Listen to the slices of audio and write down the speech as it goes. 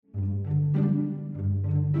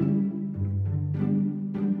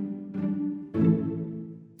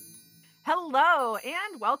Hello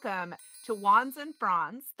and welcome to Wands and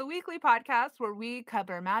Fronds, the weekly podcast where we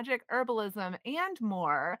cover magic, herbalism, and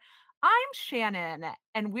more. I'm Shannon,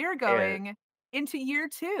 and we're And going into year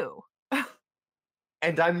two.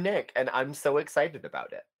 and I'm Nick, and I'm so excited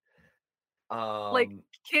about it. Like, Um,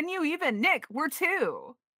 can you even, Nick? We're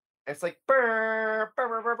two. it's like "Brr,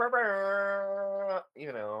 brr, brr, brr, brr,"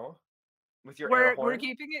 with your air We're horn.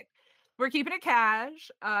 keeping it we're keeping it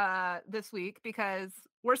cash this week because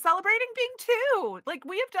we're celebrating being two. Like,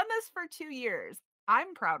 we have done this for 2 years.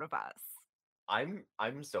 I'm proud of us. I'm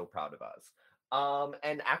so proud of us.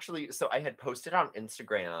 And actually, so I had posted on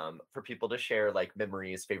Instagram for people to share like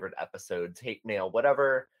memories, favorite episodes, hate mail,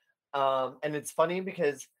 whatever. And it's funny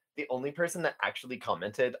because the only person that actually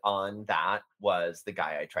commented on that was the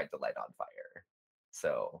guy I tried to light on fire.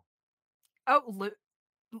 So Oh,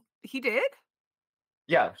 he did?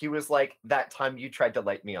 yeah, he was like, that time you tried to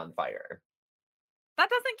light me on fire. That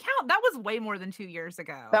doesn't count. That was way more than 2 years That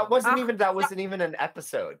ago. wasn't Ugh, even that wasn't even an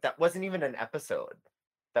episode. That wasn't even an episode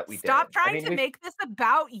that we stop did. I trying mean, to we've make this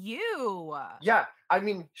about you. yeah, I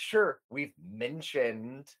mean, sure, we've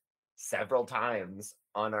mentioned several times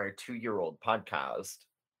on our 2-year-old podcast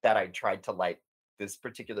that I tried to light this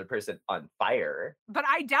particular person on fire. But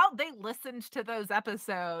I doubt they listened to those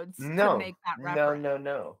episodes to No, make that no, reference. no,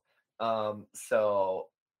 no. So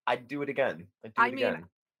I'd do it again. I'd do I it mean, again.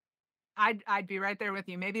 I'd be right there with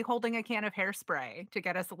you, maybe holding a can of hairspray to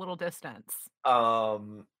get us a little distance.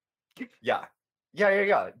 Um, yeah. Yeah, yeah,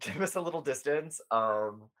 yeah. Give us a little distance.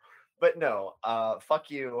 But no,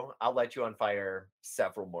 fuck you. I'll light you on fire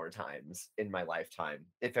several more times in my lifetime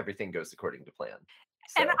if everything goes according to plan.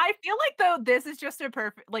 And So, I feel like, though, this is just a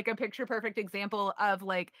perfect like, a picture perfect example of,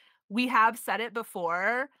 like, we have said it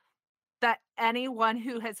before, that anyone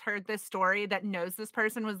who has heard this story that knows this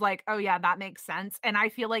person was like, "Oh, yeah, that makes sense," and I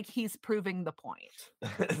feel like he's proving the point.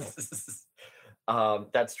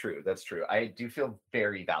 that's true. That's true. I do feel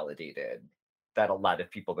very validated that a lot of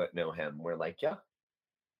people that know him were like, yeah,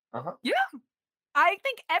 uh-huh. Yeah, I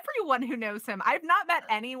think everyone who knows him, I've not met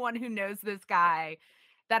anyone who knows this guy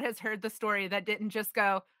that has heard the story that didn't just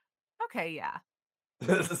go, "Okay, yeah.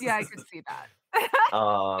 Yeah, I could see that."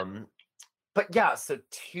 um, but yeah, so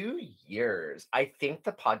 2 years. I think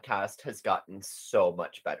the podcast has gotten so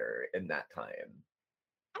much better in that time.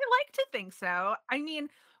 I like to think so. I mean,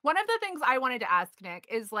 one of the things I wanted to ask Nick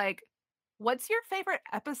is, like, what's your favorite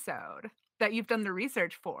episode that you've done the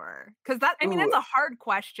research for? Because that I mean, Ooh, that's a hard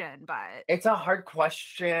question, but it's a hard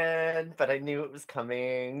question, but I knew it was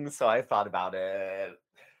coming, so I thought about it.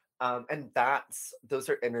 And those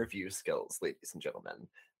are interview skills, ladies and gentlemen.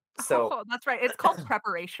 So, oh, that's right, it's called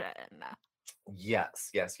preparation. yes,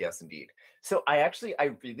 yes, yes, indeed. So I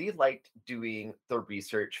really liked doing the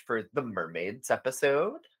research for the mermaids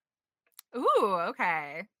episode. Ooh,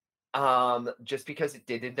 okay. Just because it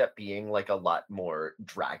did end up being like a lot more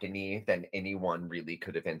dragony than anyone really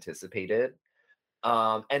could have anticipated.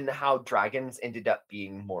 And how dragons ended up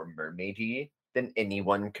being more mermaidy than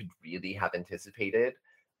anyone could really have anticipated.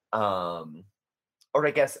 Um, or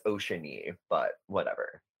I guess oceany, but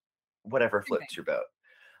whatever. Whatever Same thing. floats your boat.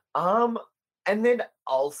 Um, and then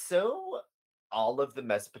also all of the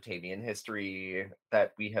Mesopotamian history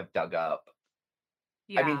that we have dug up.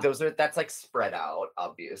 I mean, Yeah. that's like spread out,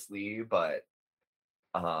 obviously, but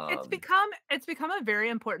It's um become a very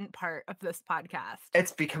important part of this podcast,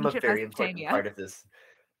 it's become a ancient very important Mesopotamia. part of this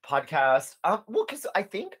podcast. Well, because I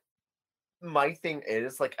think my thing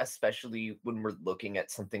is like, especially when we're looking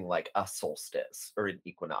at something like a solstice or an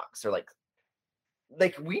equinox, or like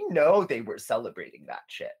we know they were celebrating that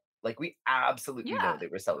shit. Like we absolutely know Yeah, they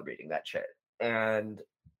were celebrating that shit. And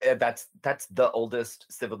that's the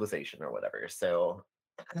oldest civilization or whatever. So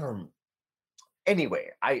anyway,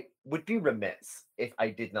 I would be remiss if I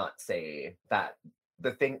did not say that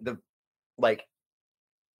the like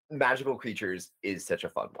magical creatures is such a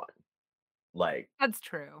fun one. Like that's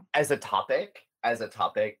true. as a topic,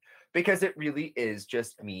 because it really is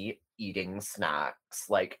just me eating snacks,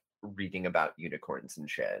 like reading about unicorns and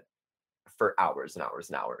shit for hours and hours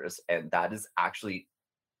and hours, and that is actually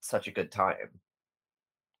such a good time.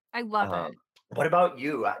 I love Um, it. what about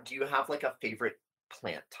you? Do you have like a favorite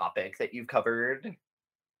plant topic that you've covered?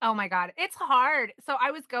 Oh my god, it's hard. So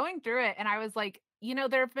I was going through it and I was like,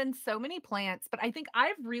 there have been so many plants, but I think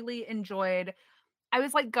I've really enjoyed I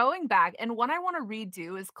was, like, going back, and one I wanna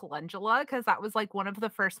redo is calendula because that was, like, one of the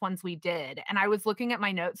first ones we did, and I was looking at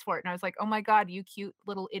my notes for it, and I was like, "Oh my god, you cute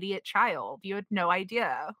little idiot child. You had no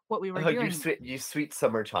idea what we were Oh, doing. you sweet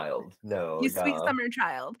summer child. No, You sweet yeah. summer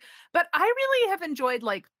child." But I really have enjoyed,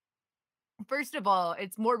 like, First of all,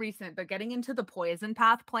 it's more recent, but getting into the poison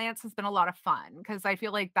path plants has been a lot of fun because I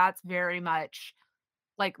feel like that's very much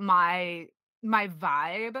like my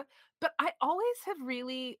vibe, but I always have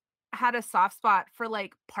really had a soft spot for,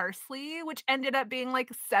 like, parsley, which ended up being,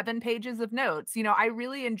 like, 7 pages of notes, I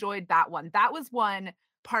really enjoyed that one. That was one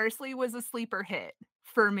parsley was a sleeper hit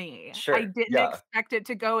for me. I Sure. didn't Yeah. expect it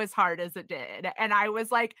to go as hard as it did, and I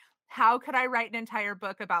was like, "How could I write an entire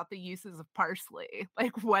book about the uses of parsley?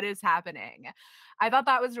 Like, what is happening?" I thought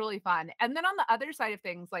that was really fun, and then on the other side of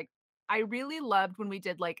things, like, I really loved when we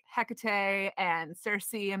did, like, Hecate and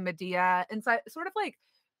Circe and Medea, and so sort of, like,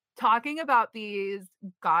 talking about these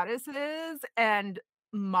goddesses and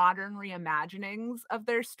modern reimaginings of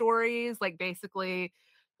their stories, like, basically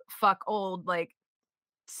fuck old, like,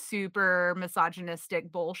 super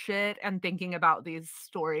misogynistic bullshit and thinking about these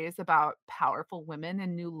stories about powerful women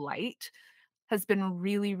in new light has been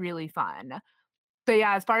really, really fun. But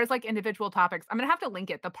yeah, as far as, like, individual topics, I'm gonna have to link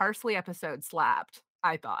it. The parsley episode slapped,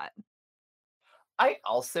 I thought. I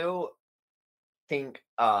also think,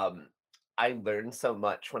 I learned so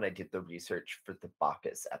much when I did the research for the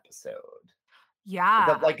Bacchus episode.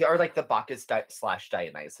 The Yeah. like or like the Bacchus slash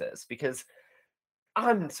Dionysus, because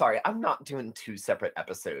I'm sorry, I'm not doing 2 separate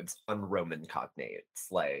episodes on Roman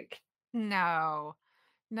cognates, like, No.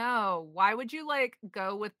 No. Why would you, like,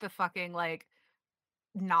 go with the fucking, like,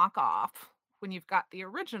 knockoff when you've got the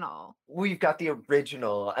original? we've got the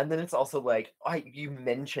original, and then it's also like, you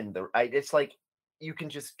mentioned it's like, you can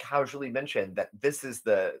just casually mention that this is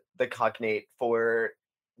the cognate for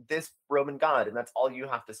this Roman god, and that's all you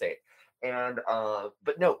have to say. And,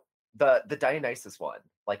 but no, the Dionysus one,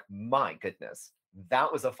 like, my goodness,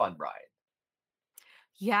 that was a fun ride.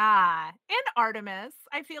 Yeah, and Artemis.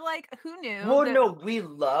 I feel like who knew Well, that no, we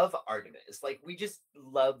love Artemis. Like, we just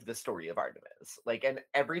love the story of Artemis. Like, and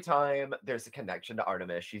every time there's a connection to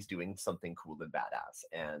Artemis, she's doing something cool and badass.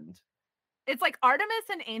 And it's like Artemis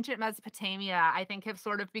and ancient Mesopotamia, I think, have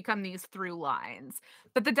sort of become these through lines.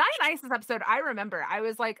 But the Dionysus episode, I remember, I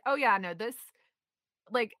was like, "Oh, yeah, no, this"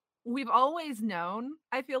 like, we've always known,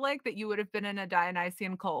 I feel like, that you would have been in a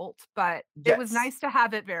Dionysian cult, but it was yes, nice to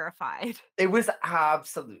have it verified. it was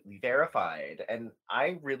absolutely verified. And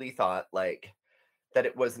I really thought, like, that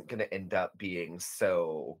it wasn't going to end up being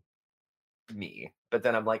so me. But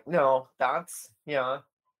then I'm like, no, yeah.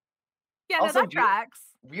 Yeah, no, Also, that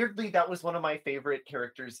tracks. weirdly, that was one of my favorite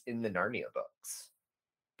characters in the Narnia books.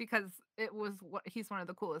 Because it was what he's one of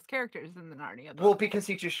the coolest characters in the Narnia Well, books. because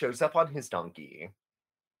he just shows up on his donkey.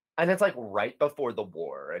 And it's, like, right before the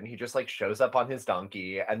war, and he just, like, shows up on his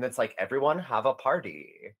donkey, and it's like, "Everyone have a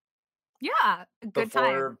party Yeah, a good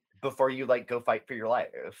time. before you, like, go fight for your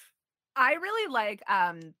life." I really like,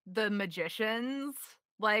 the magicians,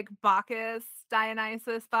 like Bacchus,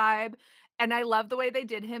 Dionysus vibe, and I love the way they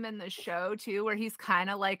did him in the show too, where he's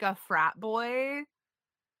kinda like a frat boy.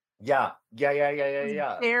 Yeah. Yeah, yeah, yeah, yeah, It was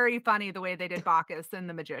yeah. very funny the way they did Bacchus and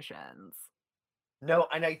the magicians. No,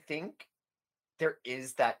 and I think there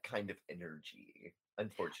is that kind of energy,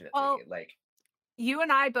 unfortunately, Well, like, you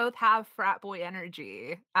and I both have frat boy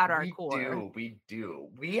energy at our we core. do, we do.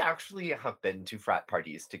 We actually have been to frat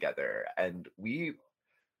parties together, and we,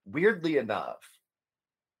 weirdly enough,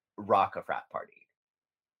 rock a frat party.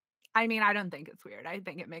 I mean, I don't think it's weird. I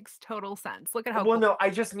think it makes total sense. Look at how Well, cool. no, I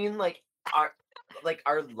just mean, our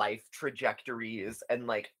our life trajectories and,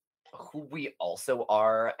 like, who we also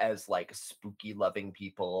are as, like, spooky loving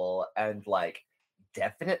people and, like,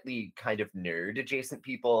 definitely kind of nerd adjacent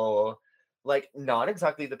people. Like, not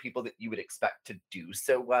exactly the people that you would expect to do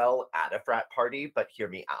so well at a frat party, but hear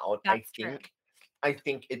me out. I That's true. think I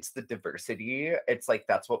think it's the diversity. It's like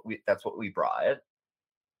that's what we brought.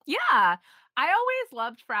 Yeah. I always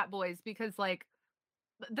loved frat boys because, like,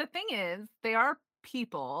 the thing is, they are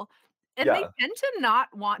people, and they Yeah. tend to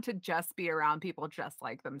not want to just be around people just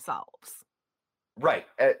like themselves. Right,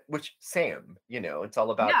 which same, it's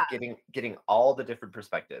all about Yeah. getting all the different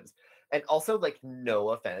perspectives. And also, like, no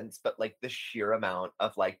offense, but, like, the sheer amount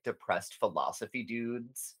of, like, depressed philosophy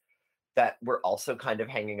dudes that were also kind of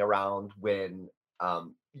hanging around when,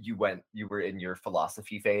 you were in your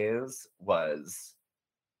philosophy phase was,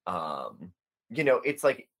 um, it's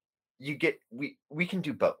like we can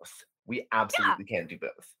do both. We Yeah. absolutely can do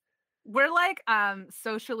both. We're like,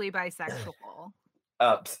 socially bisexual.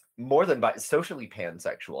 More than socially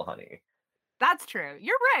pansexual, honey. That's true.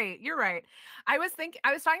 You're right, you're right. I was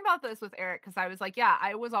talking about this with Eric because I was like, yeah,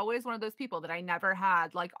 I was always one of those people that I never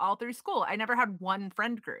had, like, all through school, I never had one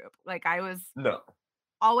friend group. Like, I was No.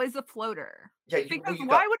 always a floater. Yeah, Because you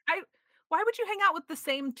got why would you hang out with the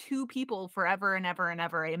same 2 people forever and ever and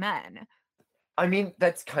ever, amen? I mean,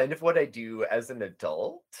 that's kind of what I do as an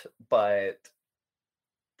adult, but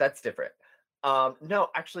that's different. No,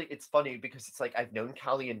 actually, it's funny because it's like I've known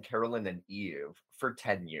Callie and Carolyn and Eve for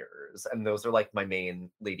 10 years, and those are like my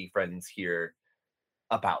main lady friends here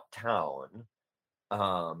about town.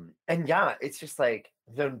 And yeah, it's just like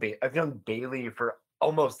I've known Bailey for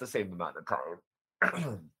almost the same amount of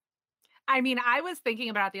time. I mean, I was thinking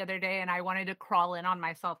about it the other day and I wanted to crawl in on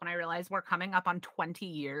myself when I realized we're coming up on 20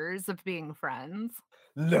 years of being friends.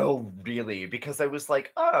 No, really, because I was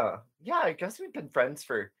like, "Oh, yeah, I guess we've been friends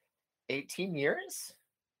for 18 years?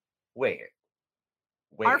 Wait,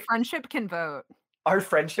 Our wait. friendship can vote, Our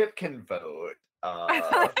friendship can vote."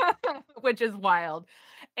 which is wild.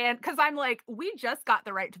 And because I'm like, we just got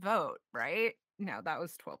the right to vote, right? No, that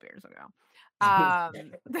was 12 years ago.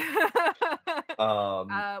 Um,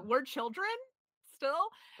 Um, we're children still.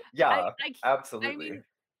 I, yeah, I, c- I absolutely. mean,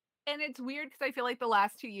 and it's weird because I feel like the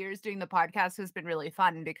last 2 years doing the podcast has been really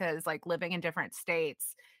fun because, like, living in different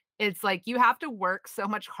states, it's like you have to work so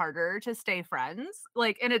much harder to stay friends,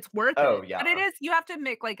 like, and it's worth Oh, it. But it yeah. is you have to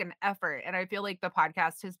make, like, an effort, and I feel like the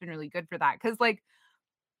podcast has been really good for that. Because like,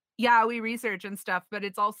 yeah, we research and stuff, but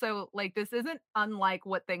it's also, like, this isn't unlike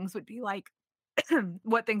what things would be like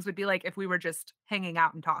what things would be like if we were just hanging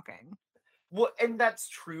out and talking. Well, and that's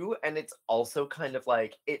true, and it's also kind of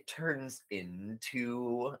like it turns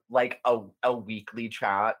into like a weekly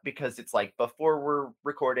chat because it's like before we're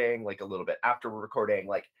recording, like a little bit after we're recording,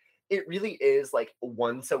 like it really is like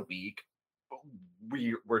once a week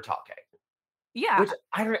we're talking. Yeah. Which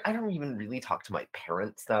I don't even really talk to my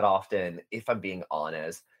parents that often, if I'm being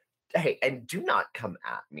honest. Hey, and do not come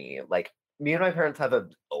at me. Like me and my parents have a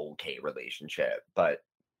okay relationship, but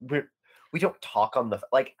we don't talk on the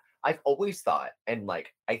like I've always thought, and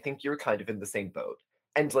like I think you're kind of in the same boat.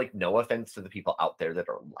 And like no offense to the people out there that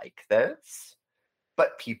are like this,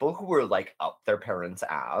 but people who were like up their parents'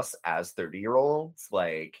 ass as 30-year-olds,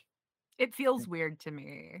 It feels weird to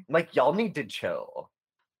me. y'all need to chill.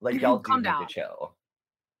 Like y'all do Calm need to down. chill.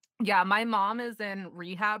 Yeah, my mom is in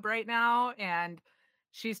rehab right now, and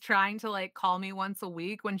she's trying to, like, call me once a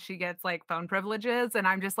week when she gets, like, phone privileges, and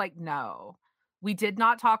I'm just like, "No. We did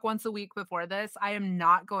not talk once a week before this. I am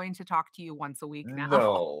not going to talk to you once a week now."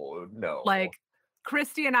 No, no. Like,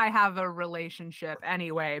 Christy and I have a relationship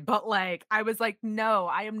anyway, but, like, I was like, "No,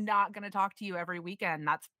 I am not gonna talk to you every weekend.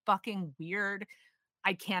 That's fucking weird.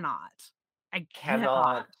 I cannot. I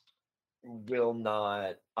cannot." Cannot, will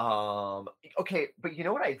not. Okay, but you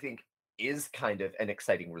know what I think is kind of an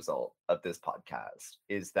exciting result of this podcast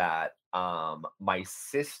is that my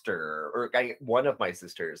sister or one of my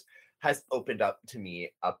sisters has opened up to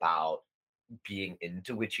me about being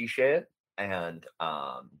into witchy shit, and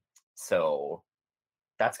so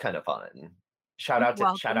that's kind of fun.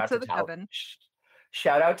 Welcome to the coven.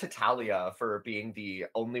 Shout out to Talia for being the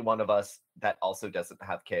only one of us that also doesn't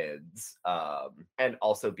have kids, and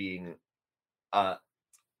also being a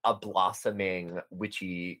a blossoming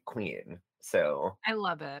witchy queen. So I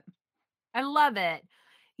love it. I love it.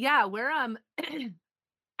 Yeah, we're,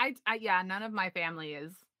 yeah, none of my family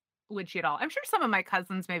is witchy at all. I'm sure some of my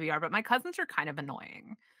cousins maybe are, but my cousins are kind of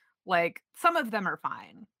annoying. Like, some of them are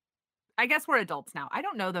fine. I guess we're adults now. I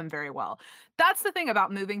don't know them very well. That's the thing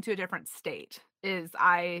about moving to a different state is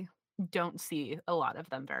I don't see a lot of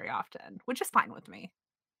them very often, which is fine with me.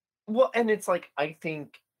 well, and it's like I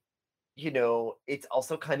think it's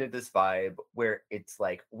also kind of this vibe where it's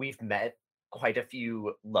like we've met quite a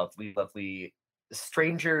few lovely, lovely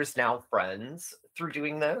strangers, now friends, through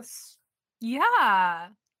doing this. Yeah.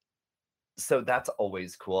 So that's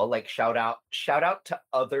always cool. Like shout out to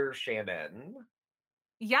other Shannon,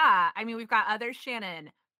 Yeah. I mean, we've got other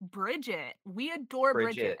Shannon, Bridget. We adore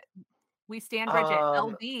Bridget. Bridget, We stand Bridget.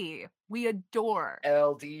 um, LD. We adore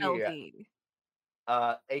LD, LD.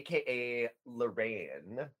 aka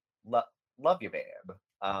Lorraine. Love you, babe.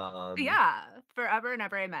 Yeah, forever and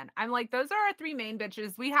ever, amen. I'm like, those are our 3 main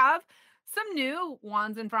bitches. We have some new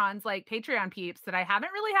wands and fronds, like Patreon peeps that I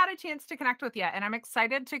haven't really had a chance to connect with yet, and I'm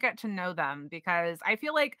excited to get to know them because I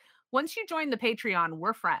feel like once you join the Patreon,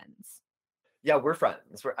 we're friends. Yeah, we're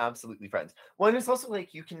friends. We're absolutely friends. Well, and it's also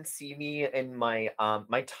like you can see me in my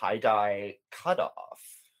tie-dye cutoff. Oh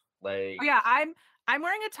Like yeah, I'm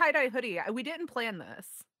wearing a tie-dye hoodie. We didn't plan this.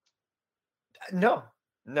 no.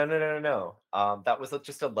 No, no, no, no, no. That was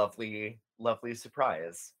just a lovely, lovely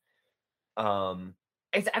surprise. Um,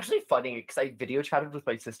 it's actually funny because I video chatted with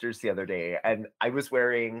my sisters the other day and I was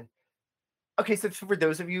wearing okay, so for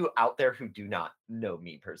those of you out there who do not know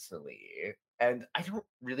me personally, and I don't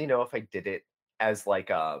really know if I did it as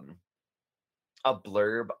like a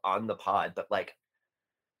blurb on the pod, but like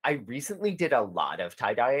I recently did a lot of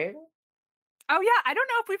tie-dyeing. Oh, yeah, I don't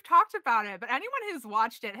know if we've talked about it, but anyone who's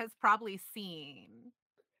watched it has probably seen.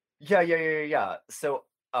 Yeah, yeah, yeah, yeah, yeah. So,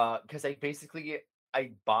 because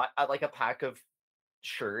I bought, like, a pack of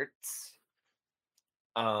shirts,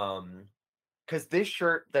 um, because this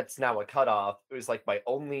shirt that's now a cutoff, it was, like, my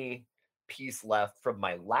only piece left from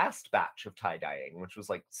my last batch of tie-dyeing, which was,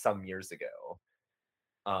 like, some years ago.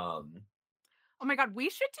 Um, Oh my god, we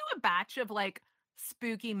should do a batch of, like,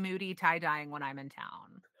 spooky, moody tie-dyeing when I'm in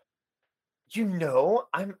town.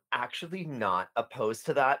 I'm actually not opposed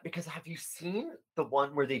to that because have you seen the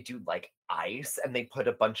one where they do, like, ice and they put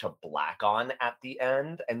a bunch of black on at the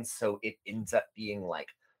end, and so it ends up being, like,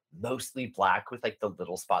 mostly black with, like, the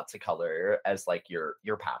little spots of color as, like, your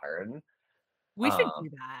pattern? We should Um, do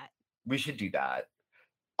that. we should do that.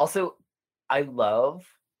 Also, I love,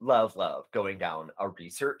 love, love going down a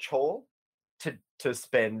research hole to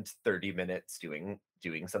spend 30 minutes doing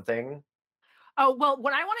something. Oh, well,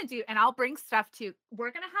 what I wanna do and I'll bring stuff too,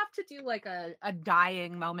 we're gonna have to do, like, a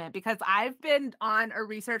dyeing moment because I've been on a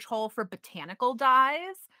research hole for botanical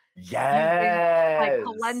dyes using, like, Yes!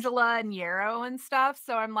 calendula and yarrow and stuff,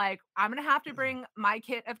 so I'm like, I'm gonna have to bring my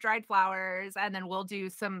kit of dried flowers, and then we'll do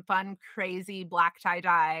some fun, crazy black tie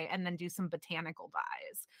dye, and then do some botanical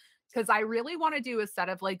dyes. Because I really wanna do a set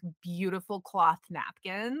of, like, beautiful cloth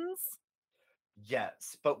napkins.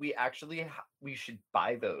 Yes, but we should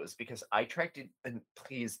buy those because I tried to, and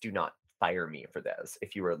please do not fire me for this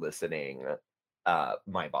if you are listening,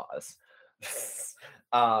 my boss.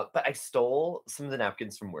 But I stole some of the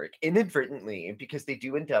napkins from work inadvertently because they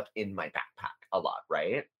do end up in my backpack a lot,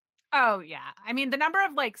 right? Oh, yeah. I mean, the number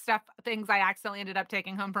of, like, stuff things I accidentally ended up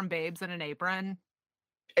taking home from Babes in an Apron.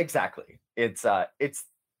 Exactly. It's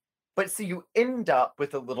but so you end up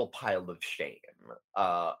with a little pile of shame,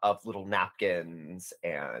 of little napkins,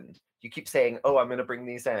 and you keep saying, "Oh, I'm gonna bring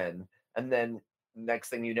these in," and then next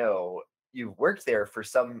thing you know, you've worked there for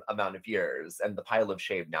some amount of years, and the pile of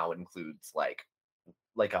shame now includes like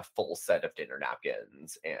a full set of dinner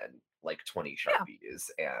napkins and like 20 Yeah. Sharpies,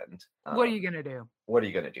 and What are you gonna do? what are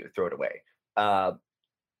you gonna do? Throw it away? Uh,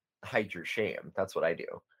 hide your shame. That's what I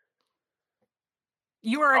do.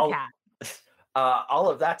 You are a All cat. all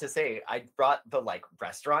of that to say, I brought the, like,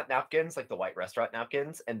 restaurant napkins, like the white restaurant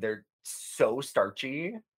napkins, and they're so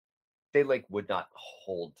starchy, they, like, would not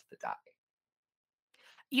hold the dye.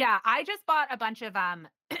 Yeah, I just bought a bunch of,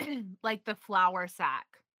 like, the flour sack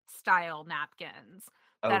style napkins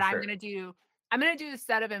Oh, that sure. I'm gonna do a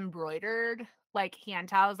set of embroidered, like, hand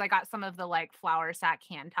towels. I got some of the, like, flour sack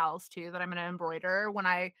hand towels too that I'm gonna embroider when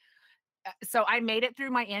so I made it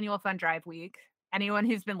through my annual fun drive week. Anyone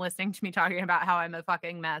who's been listening to me talking about how I'm a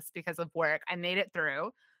fucking mess because of work, I made it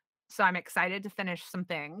through. So I'm excited to finish some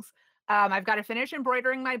things. I've got to finish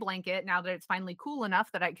embroidering my blanket now that it's finally cool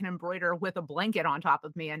enough that I can embroider with a blanket on top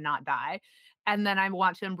of me and not die. And then I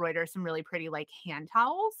want to embroider some really pretty like hand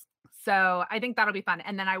towels. So I think that'll be fun.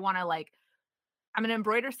 And then I'm gonna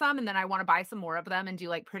embroider some and then I want to buy some more of them and do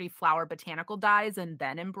like pretty flower botanical dyes and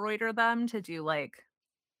then embroider them to do like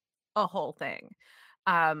a whole thing.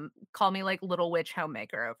 Call me like little witch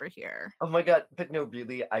homemaker over here. Oh my god, but no,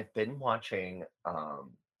 really, I've been watching,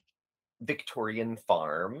 Victorian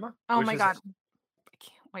Farm, Oh my God. I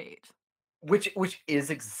can't wait. which is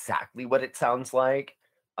exactly what it sounds like.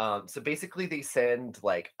 So basically they send,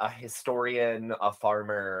 like, a historian, a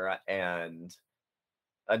farmer, and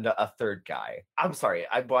a third guy. I'm sorry,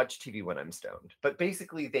 I watch TV when I'm stoned, but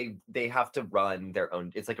basically they have to run their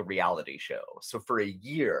own, it's like a reality show. So for a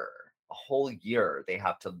year, a whole year, they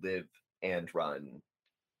have to live and run,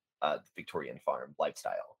 the Victorian farm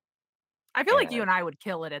lifestyle, I feel like you and and I would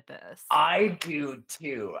kill it at this. I do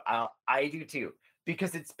too,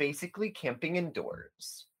 because it's basically camping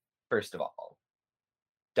indoors, first of all.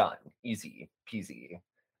 Done, easy peasy.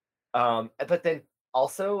 But then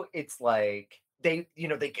also it's like they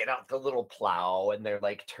get out the little plow and they're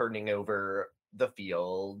like turning over the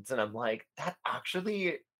fields, and I'm like, that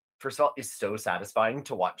actually, first of all, is so satisfying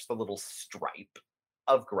to watch the little stripe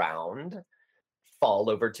of ground fall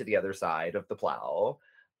over to the other side of the plow.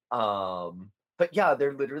 But yeah,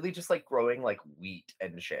 they're literally just like growing like wheat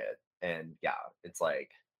and shit. And yeah, it's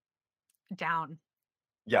like, Down.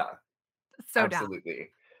 yeah, So down.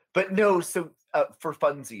 absolutely. But no, so, for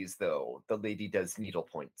funsies, though, the lady does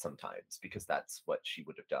needlepoint sometimes because that's what she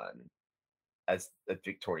would have done as a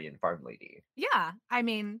Victorian farm lady. Yeah, I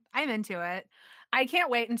mean, I'm into it. I can't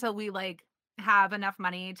wait until we, like, have enough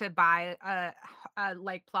money to buy a,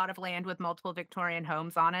 like, plot of land with multiple Victorian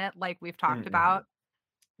homes on it, like we've talked Mhm. about.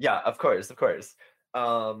 Yeah, of course, of course.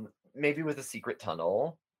 Maybe with a secret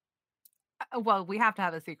tunnel. Well, we have to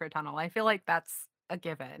have a secret tunnel. I feel like that's a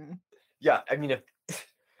given. Yeah, I mean, if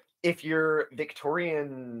if your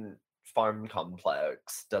Victorian farm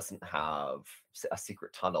complex doesn't have a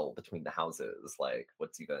secret tunnel between the houses, like,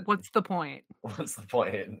 What's the point? what's the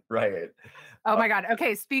point, right? Oh Uh, my god.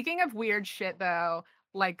 Okay, speaking of weird shit though,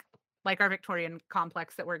 like our Victorian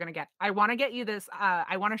complex that we're gonna get. I wanna get you this,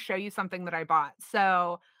 I wanna show you something that I bought.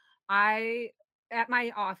 So I at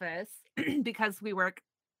my office, because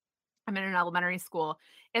I'm in an elementary school,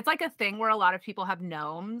 it's like a thing where a lot of people have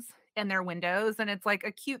gnomes in their windows, and it's like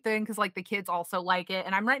a cute thing because like the kids also like it.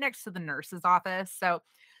 And I'm right next to the nurse's office. So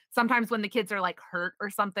sometimes when the kids are like hurt or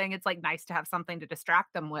something, it's like nice to have something to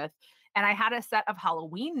distract them with. And I had a set of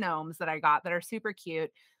Halloween gnomes that I got that are super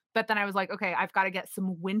cute. But then I was like, okay, I've got to get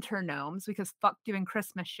some winter gnomes because fuck doing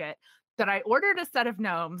Christmas shit. That I ordered a set of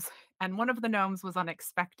gnomes, and one of the gnomes was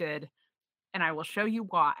unexpected. And I will show you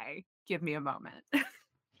why. Give me a moment.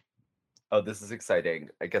 oh, this is exciting.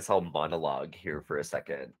 I guess I'll monologue here for a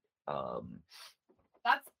second. Um,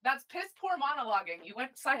 That's piss poor monologuing. You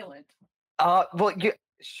went silent. well, you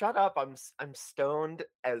shut up. I'm stoned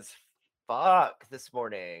as fuck this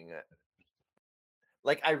morning.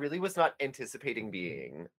 Like, I really was not anticipating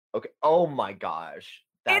being okay. Oh my gosh,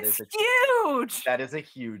 It's huge. that is a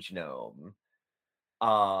huge gnome.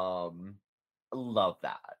 Um, love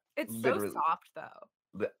that. It's so Literally, soft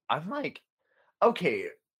though. I'm like, okay,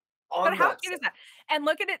 But on how that. cute is that? And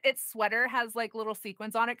look at it, its sweater has like little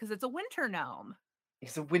sequins on it because it's a winter gnome.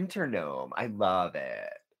 He's a winter gnome. I love it.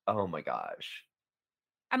 Oh my gosh.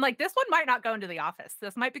 I'm like, this one might not go into the office.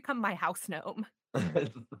 This might become my house gnome.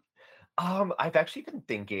 I've actually been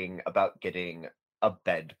thinking about getting a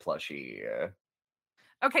bed plushie.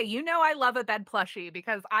 Okay, you know I love a bed plushie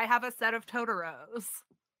because I have a set of Totoros.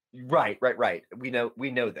 Right, right, right. We know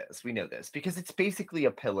this because it's basically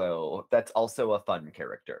a pillow that's also a fun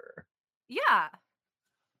character. Yeah.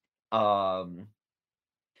 Um,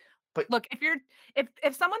 but Look,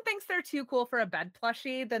 if someone thinks they're too cool for a bed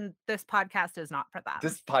plushie, then this podcast is not for them.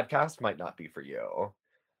 this podcast might not be for you.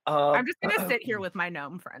 I'm Um, just gonna sit here with my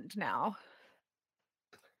gnome friend now.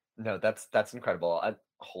 no, that's incredible. I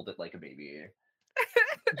hold it like a baby.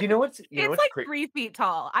 You know It's what's like great? 3 feet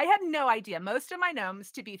tall. I had no idea. Most of my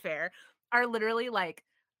gnomes, to be fair, are literally, like,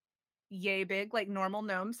 yay big, like normal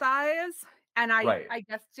gnome size, and Right. I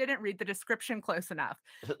guess didn't read the description close enough.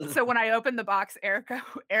 So when I opened the box,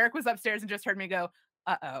 Eric was upstairs and just heard me go,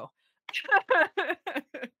 "Uh-oh."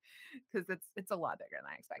 'Cause it's a lot bigger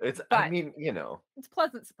than I expected, I but mean, you know, it's a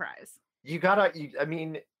pleasant surprise. I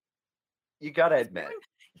mean, you gotta He's admit, wearing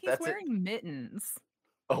he's that's it. wearing mittens.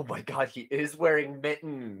 Oh my god, he is wearing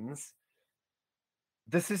mittens.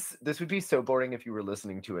 This would be so boring if you were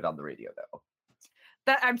listening to it on the radio though.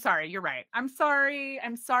 That I'm sorry, you're right. I'm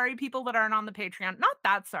sorry people that aren't on the Patreon. Not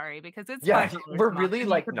that sorry because it's Yeah, $5 we're a month really and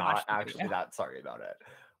you like can watch not the actually video. that sorry about it.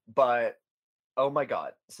 But oh my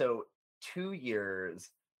god. So 2 years,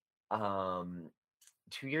 um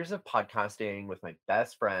 2 years of podcasting with my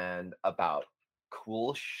best friend about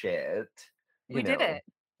cool shit, you We did know, it.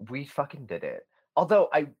 we fucking did it. Although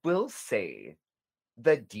I will say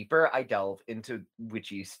the deeper I delve into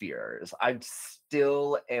witchy spheres, I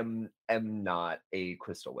still am not a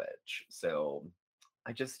crystal witch. So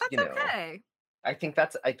I just, That's okay. I think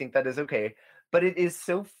that is okay. But it is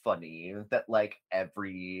so funny that like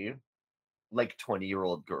every like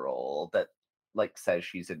 20-year-old girl that like says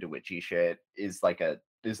she's into witchy shit is like a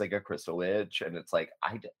crystal witch, and it's like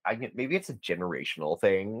maybe it's a generational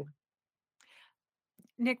thing.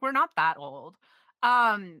 Nick, we're not that old.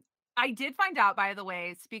 Um, I did find out, by the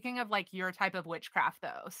way, speaking of like your type of witchcraft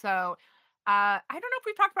though. So I don't know if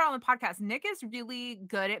we've talked about it on the podcast. Nick is really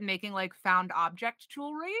good at making like found object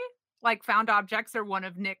jewelry. Like found objects are one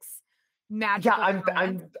of Nick's Yeah, magical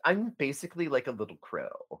talents. I'm basically like a little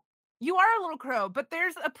crow. You are a little crow, but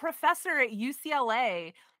there's a professor at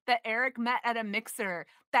UCLA that Eric met at a mixer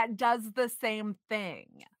that does the same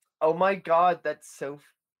thing. Oh my god, that's so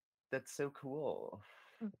cool.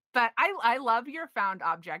 But I love your found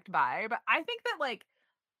object vibe. I think that like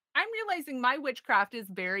I'm realizing my witchcraft is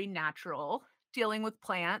very natural, dealing with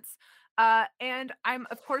plants. And I'm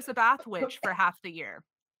of course a bath witch for half the year.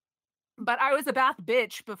 But I was a bath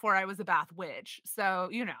bitch before I was a bath witch. So,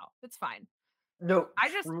 you know, it's fine. No,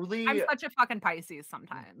 I'm truly, such a fucking Pisces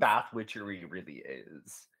sometimes. bath witchery really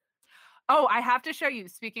is. Oh, I have to show you.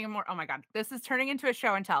 Speaking of more, oh my god, this is turning into a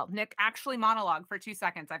show and tell. Nick, actually monologue for 2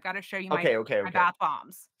 seconds. I've got to show you Okay, okay, my okay. bath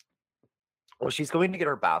bombs. Well, she's going to get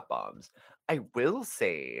her bath bombs. I will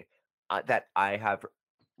say that I have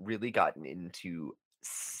really gotten into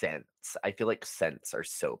scents. I feel like scents are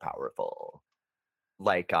so powerful.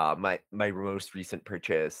 Like my most recent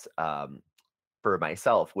purchase for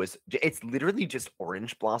myself was it's literally just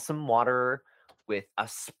orange blossom water with a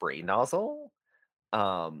spray nozzle.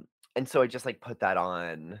 Um, and so I just, like, put that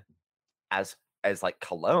on as like,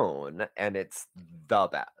 cologne, and it's the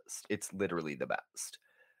best. It's literally the best.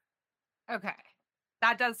 Okay.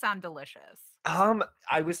 That does sound delicious.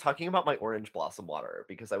 I was talking about my orange blossom water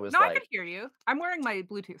because I No, was I could like, hear you. I'm wearing my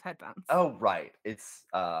Bluetooth headphones. "Oh, right." It's,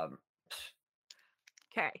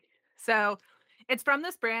 Okay. So it's from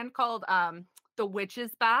this brand called The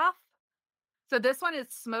Witch's Bath. So this one is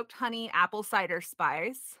smoked honey apple cider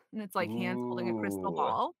spice, and it's like hands holding a crystal ooh,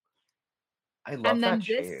 ball. I love And that then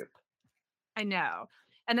this shape. I know.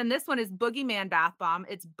 And then this one is Boogeyman Bath Bomb.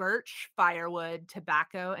 It's birch, firewood,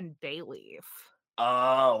 tobacco, and bay leaf.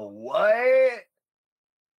 Oh, what?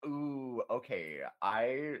 Ooh, okay.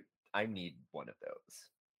 I need one of those.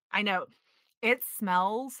 I know. It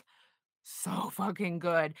smells so fucking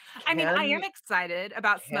good. I mean, I Can am you excited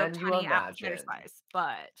about can smoked you honey apple cider imagine spice,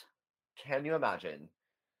 but can you imagine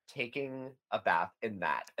taking a bath in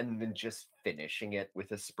that and then just finishing it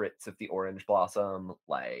with a spritz of the orange blossom?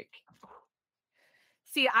 Like,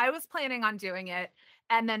 see, I was planning on doing it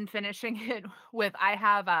and then finishing it with I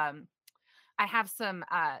have some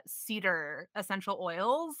cedar essential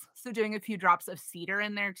oils, so doing a few drops of cedar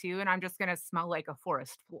in there too, and I'm just gonna smell like a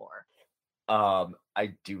forest floor.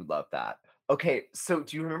 I do love that. Okay, so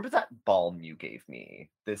do you remember that balm you gave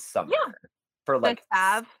me this Yeah, summer for the like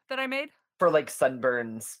salve that I made.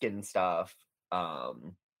 sunburn, skin stuff,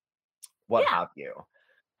 um, what Yeah. have you?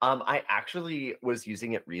 I actually was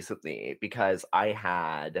using it recently because I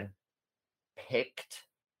had picked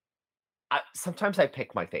sometimes I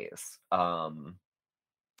pick my face.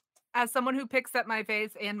 As someone who picks at my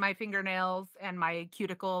face and my fingernails and my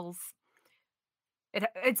cuticles,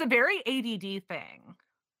 it's a very ADD thing.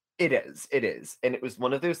 It is, and it was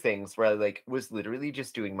one of those things where I, like, was literally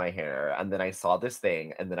just doing my hair, and then I saw this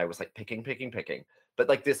thing, and then I was, like, picking, picking, picking, but,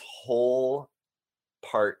 like, this whole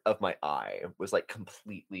part of my eye was, like,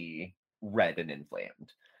 completely red and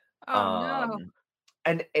inflamed. Oh, no. Um,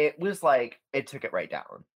 and it was like it took it right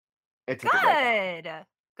down. It took it right down. Good.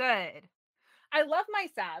 Good. I love my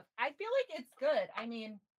salve. I feel like it's good. I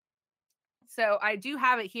mean, so I do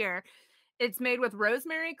have it here. It's made with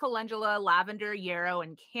rosemary, calendula, lavender, yarrow,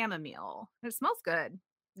 and chamomile. It smells good.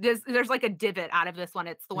 There's like a divot out of this one.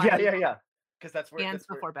 It's the one I Yeah, use yeah, on yeah. Because my hands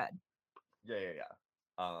before bed. yeah, yeah,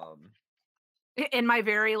 yeah. In my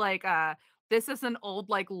very like this is an old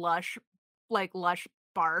Lush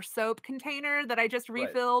bar soap container that I just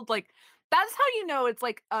Right. refilled. Like that's how you know it's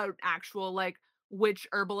like an actual like witch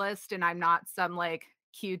herbalist and I'm not some like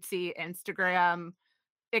cutesy Instagram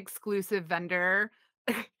exclusive vendor.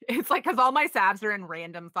 It's like cuz all my salves are in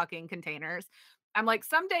random fucking containers. I'm like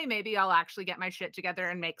someday maybe I'll actually get my shit together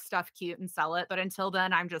and make stuff cute and sell it, but until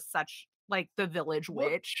then I'm just such like the village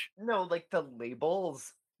Well, witch. no, like, the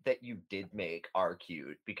labels that you did make are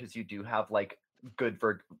cute because you do have, like, good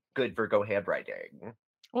good Virgo handwriting.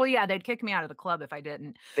 Well, yeah, they'd kick me out of the club if I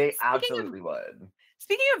didn't. They Speaking of absolutely would.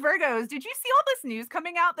 speaking of Virgos, did you see all this news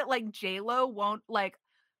coming out that like J-Lo won't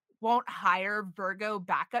hire Virgo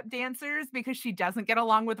backup dancers because she doesn't get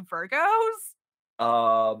along with Virgos?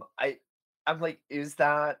 Um, I I'm like, is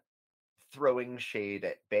that throwing shade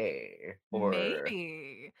at Bay? Or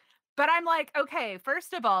Maybe. But I'm like, okay,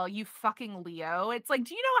 first of all, you fucking Leo. It's like,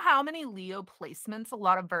 do you know how many Leo placements a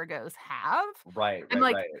lot of Virgos have? right, I'm right,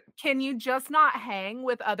 like, right. can you just not hang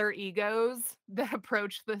with other egos that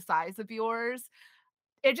approach the size of yours?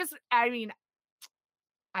 It just, I mean,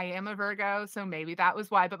 I am a Virgo, so maybe that was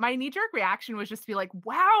why, but my knee-jerk reaction was just to be like,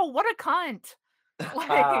 "Wow, what a cunt."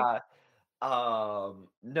 Like,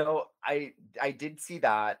 No, I did see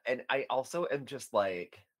that, and I also am just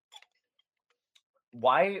like,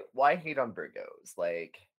 why hate on Virgos?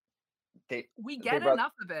 Like, they we they get run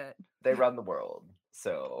enough of it. they run the world,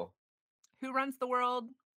 so Who runs the world?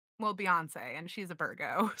 Well, Beyoncé, and she's a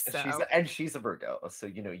Virgo, so she's a Virgo, so,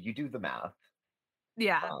 you know, you do the math.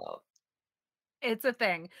 yeah, Uh, it's a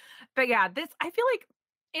thing. But yeah, this I feel like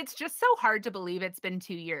it's just so hard to believe it's been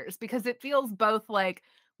 2 years because it feels both like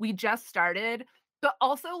we just started, but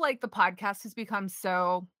also like the podcast has become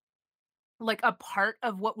so like a part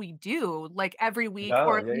of what we do, like every week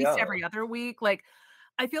or yeah, at yeah, least yeah. every other week. Like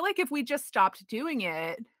I feel like if we just stopped doing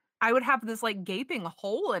it, I would have this like gaping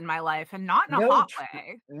hole in my life and not in a No, hot tru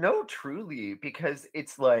way. no, truly, because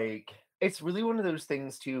it's like it's really one of those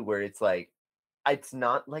things too where it's like, it's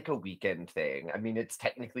not like a weekend thing. I mean, it's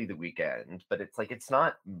technically the weekend, but it's like, it's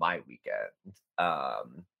not my weekend.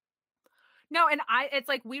 No, and I it's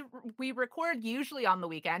like we record usually on the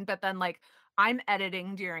weekend, but then like I'm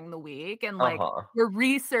editing during the week and like Uh-huh. we're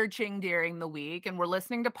researching during the week and we're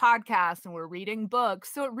listening to podcasts and we're reading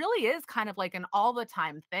books. So it really is kind of like an all the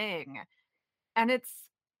time thing. and it's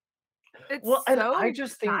Well, and I so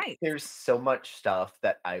just think nice. there's so much stuff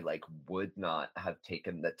that I, like, would not have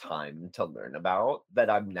taken the time to learn about that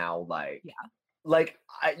I'm now Yeah.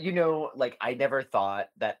 I never thought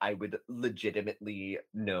that I would legitimately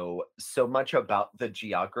know so much about the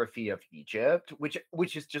geography of Egypt,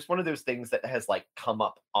 which is just one of those things that has, like, come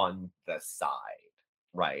up on the side,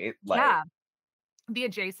 right? Like, Yeah, the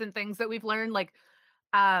adjacent things that we've learned, like,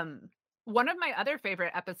 um, one of my other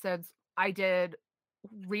favorite episodes I did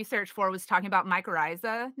research for was talking about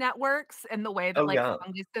mycorrhiza networks and the way that, oh, like, yeah.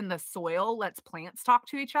 fungus in the soil lets plants talk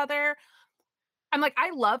to each other. I'm like, I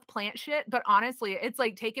love plant shit, but honestly, it's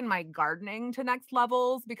like taken my gardening to next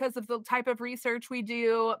levels because of the type of research we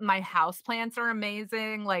do. My house plants are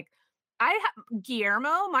amazing. Like,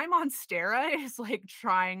 Guillermo, my monstera is like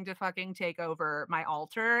trying to fucking take over my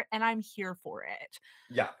altar, and I'm here for it.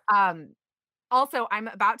 Yeah. Um, Also, I'm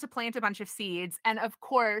about to plant a bunch of seeds, and of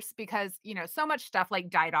course, because, so much stuff, like,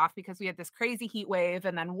 died off because we had this crazy heat wave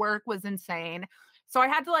and then work was insane. So I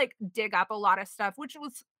had to, like, dig up a lot of stuff, which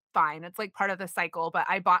was fine. It's, like, part of the cycle, but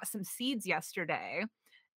I bought some seeds yesterday,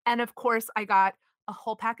 and of course, I got a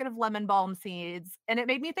whole packet of lemon balm seeds, and it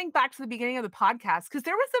made me think back to the beginning of the podcast because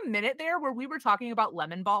there was a minute there where we were talking about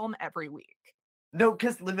lemon balm every week. No,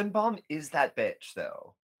 because lemon balm is that bitch,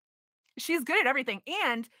 though. She's good at everything,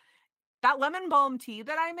 and that lemon balm tea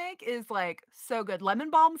that I make is, like, so good. Lemon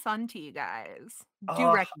balm sun tea, guys. Do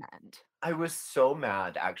Oh, recommend. I was so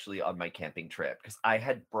mad actually on my camping trip because I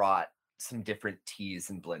had brought some different teas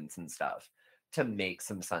and blends and stuff to make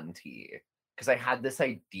some sun tea because I had this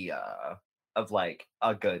idea of like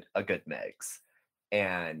a good mix,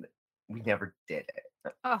 and we never did it.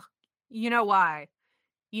 Ugh, you know why?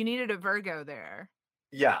 You needed a Virgo there.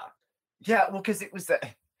 Yeah, yeah. Well, because it was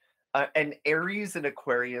an Aries, an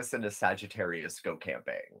Aquarius, and a Sagittarius go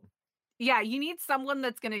camping. Yeah, you need someone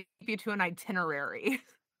that's gonna keep you to an itinerary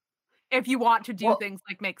if you want to do Well, things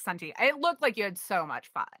like make sun tea. It looked like you had so much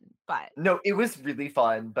fun, but no, it was really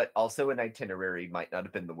fun, but also an itinerary might not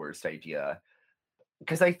have been the worst idea.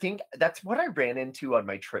 'Cause I think that's what I ran into on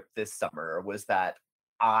my trip this summer was that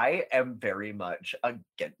I am very much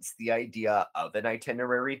against the idea of an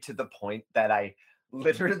itinerary to the point that I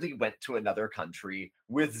literally went to another country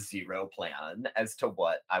with 0 plan as to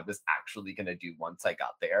what I was actually gonna do once I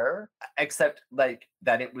got there, except, like,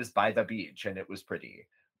 that it was by the beach and it was pretty.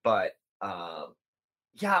 But,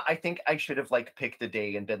 yeah, I think I should have, like, picked a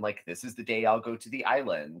day and been like, "This is the day I'll go to the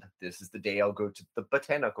island. This is the day I'll go to the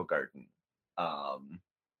botanical garden." Um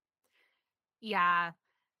yeah,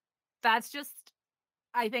 that's just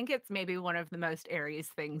I think it's maybe one of the most Aries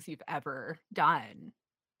things you've ever done.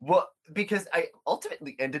 Well, because I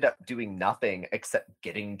ultimately ended up doing nothing except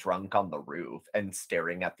getting drunk on the roof and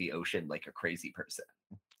staring at the ocean like a crazy person.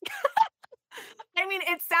 I mean,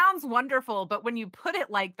 it sounds wonderful, but when you put it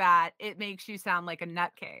like that, it makes you sound like a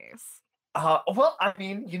nutcase. Well, I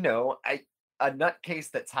mean, a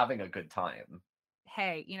nutcase that's having a good time.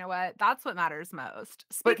 Hey, you know what? That's what matters most.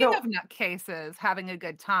 But Speaking no, of nutcases having a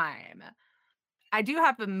good time, I do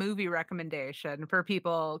have a movie recommendation for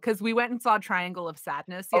people because we went and saw Triangle of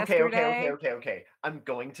Sadness okay, okay, okay, yesterday. okay, okay. I'm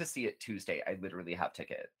going to see it Tuesday. I literally have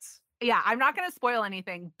tickets. Yeah, I'm not gonna spoil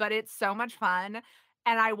anything, but it's so much fun,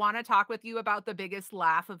 and I wanna talk with you about the biggest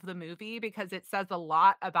laugh of the movie because it says a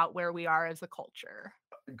lot about where we are as a culture.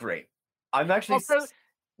 Great. I'm actually Also,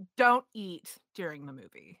 don't eat during the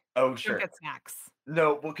movie. oh Don't sure. get snacks.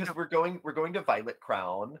 No, well, because Don't we're going to Violet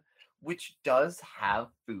Crown, which does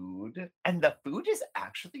have food, and the food is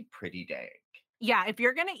actually pretty dang. Yeah, if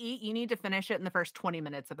you're gonna eat, you need to finish it in the first 20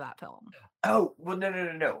 minutes of that film. Oh, well, no, no,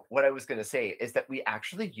 no, no. What I was gonna say is that we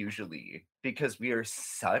actually usually, because we are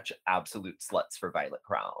such absolute sluts for Violet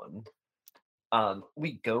Crown,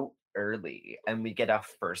 we go early and we get a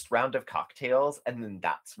first round of cocktails, and then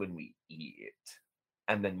that's when we eat.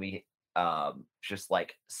 And then we just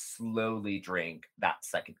like slowly drink that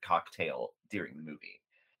second cocktail during the movie.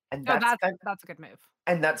 And Oh, that's that's kind that's a good move.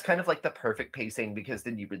 and that's kind of like the perfect pacing because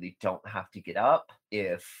then you really don't have to get up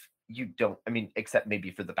if you don't I mean, except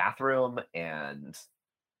maybe for the bathroom and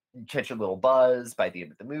catch a little buzz by the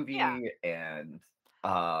end of the Yeah. movie and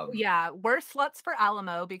um Yeah, we're sluts for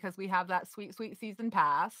Alamo because we have that sweet, sweet season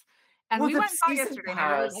pass, and well we went and saw it yesterday, and I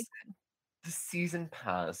really liked it. the season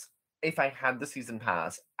pass, if I had the season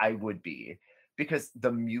pass, I would be because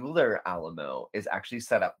the Mueller Alamo is actually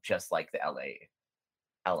set up just like the LA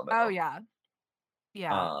Oh, Alamo. yeah.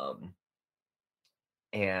 Yeah. Um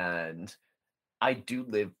and I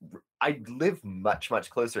live much, much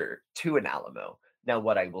closer to an Alamo. Now,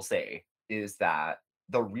 what I will say is that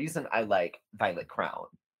the reason I like Violet Crown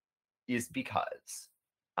is because,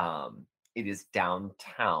 it is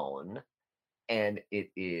downtown and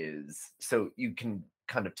it is so you can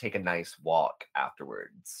kind of take a nice walk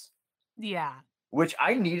afterwards. Yeah. Which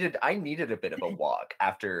I needed a bit of a walk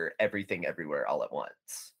after Everything Everywhere All at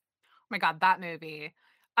Once. My god, that movie.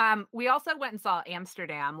 We also went and saw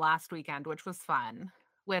Amsterdam last weekend, which was fun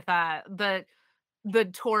with, the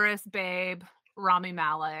tourist babe, Rami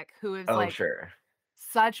Malek, who is, Oh, like, sure.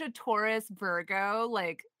 such a Taurus Virgo,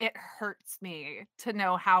 like, it hurts me to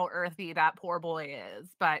know how earthy that poor boy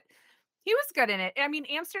is, but he was good in it. I mean,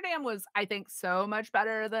 Amsterdam was, I think, so much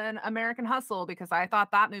better than American Hustle because I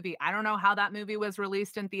thought that movie I don't know how that movie was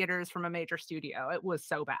released in theaters from a major studio. It was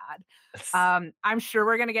so bad. I'm sure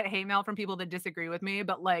we're gonna get hate mail from people that disagree with me,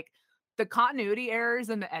 but, like, the continuity errors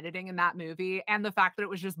in the editing in that movie and the fact that it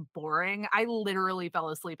was just boring, I literally fell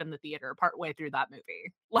asleep in the theater partway through that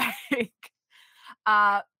movie. Like,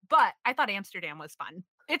 uh, but I thought Amsterdam was fun.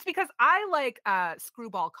 It's because I like,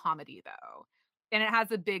 screwball comedy, though, and it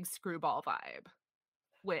has a big screwball vibe,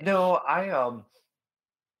 No, which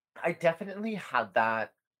I definitely had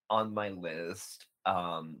that on my list,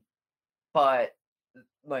 but,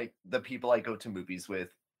 like, the people I go to movies with,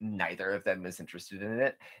 neither of them is interested in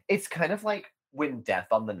it. It's kind of like when Death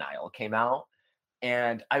on the Nile came out,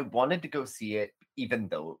 and I wanted to go see it even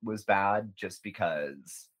though it was bad just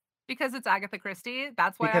because it's Agatha Christie,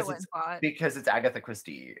 that's why I because went it's and saw it. because it's Agatha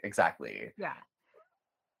Christie, exactly. Yeah.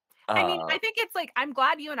 I mean, Uh, I think it's like I'm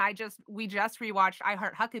glad you and I we just rewatched I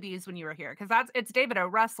Heart Huckabees when you were here because it's David O.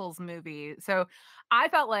 Russell's movie. So I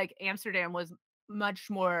felt like Amsterdam was much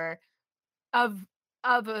more of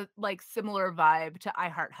a like similar vibe to I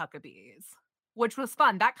Heart Huckabees, which was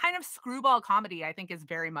fun. That kind of screwball comedy I think is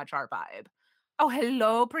very much our vibe. Oh,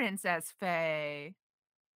 hello, Princess Faye.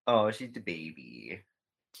 oh, she's the baby.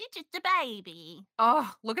 She's just a baby.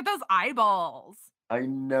 Oh, look at those eyeballs. I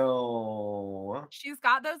know. She's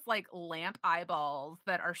got those like lamp eyeballs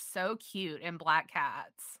that are so cute in black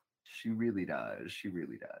cats. She really does, she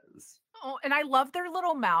really does. Oh, and I love their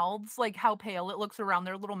little mouths, like how pale it looks around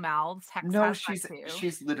their little mouths. Hex No, has that too.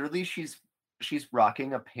 she's literally she's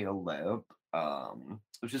rocking a pale lip,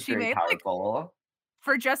 which is She very made like powerful.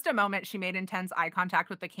 for just a moment, she made intense eye contact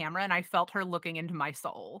with the camera, and I felt her looking into my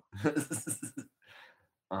soul.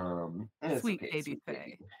 It's Sweet okay, baby sweet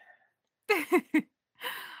baby. Faye.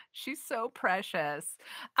 She's so precious.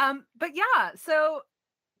 But yeah, so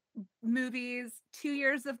movies, 2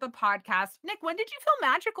 years of the podcast. Nick, when did you feel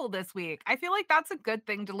magical this week? I feel like that's a good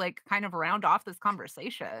thing to like kind of round off this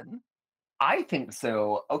conversation. I think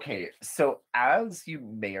so. Okay, so as you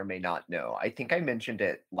may or may not know, I think I mentioned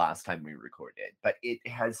it last time we recorded, but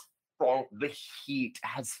the heat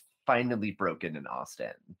has finally broken in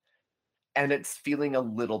Austin, and it's feeling a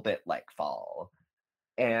little bit like fall.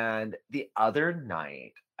 And the other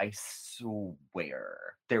night, I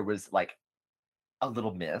swear there was like a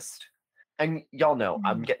little mist. And y'all know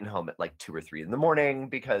I'm Mhm. getting home at like 2 or 3 in the morning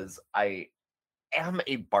because I am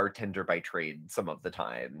a bartender by trade some of the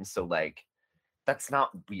time. So like that's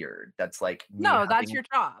not weird. That's like me No, that's having your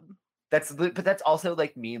job. but that's also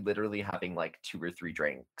like me literally having like 2 or 3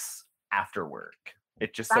 drinks after work.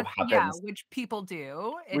 It just so That's yeah, happens, which people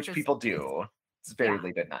do. It which just people is do. It's very yeah.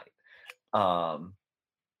 late at night. Um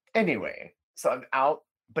Anyway, so I'm out,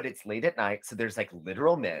 but it's late at night, so there's like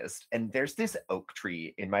literal mist, and there's this oak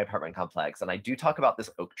tree in my apartment complex, and I do talk about this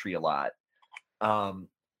oak tree a lot. Um,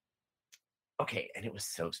 okay, and it was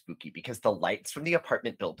so spooky because the lights from the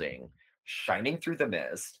apartment building shining through the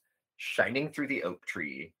mist, shining through the oak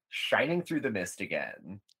tree, shining through the mist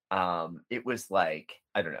again. It was like,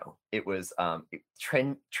 I don't know, it was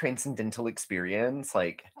transcendental experience,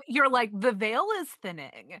 like You're like, "The veil is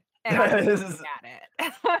thinning," and I'm looking at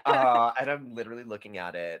it. and I'm literally looking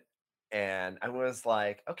at it, and I was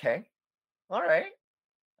like, "Okay, all right.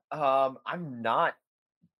 I'm not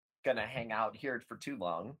gonna hang out here for too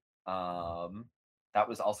long." Um, that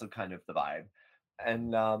was also kind of the vibe,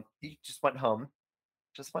 and he just went home,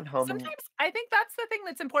 and Sometimes I think that's the thing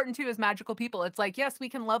that's important too as magical people. It's like, yes, we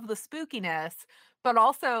can love the spookiness, but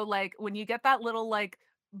also, like, when you get that little, like,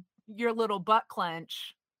 your little butt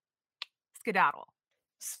clench, skedaddle.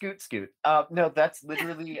 scoot, scoot. No, that's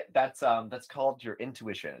called your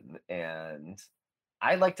intuition, and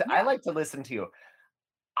I Yeah. like to listen to you.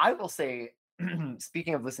 I will say,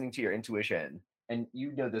 speaking of listening to your intuition, and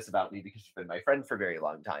you know this about me because you've been my friend for a very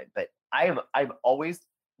long time, but I'm always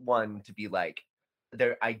one to be like,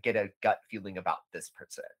 there I get a gut feeling about this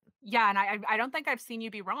person. Yeah, and I don't think I've seen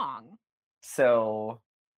you be wrong. So,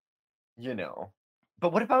 you know.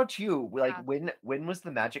 But what about you? Like Yeah. when was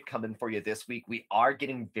the magic coming for you this week? We are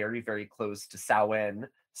getting very, very close to Samhain.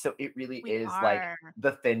 So it really We is like are.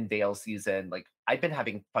 the thin veil season. Like I've been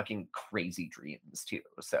having fucking crazy dreams too.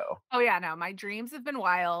 So Oh, yeah, no, my dreams have been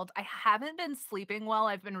wild. I haven't been sleeping well,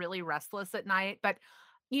 I've been really restless at night, but,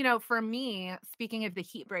 for me, speaking of the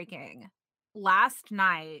heat breaking, last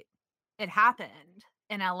night, it happened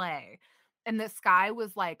in LA, and the sky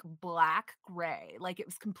was, like, black gray, like, it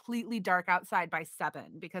was completely dark outside by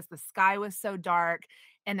 7 because the sky was so dark,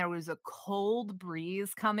 and there was a cold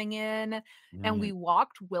breeze coming in, and mm, we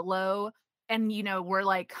walked Willow and, we're,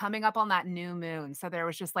 like, coming up on that new moon, so there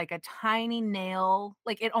was just, like, a tiny nail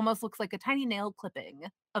like, it almost looks like a tiny nail clipping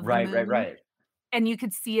of the right, right, moon, right. and you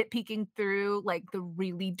could see it peeking through, like, the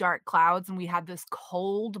really dark clouds, and we had this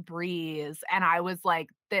cold breeze, and I was like,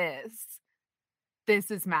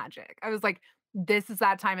 this is magic." I was like, "This is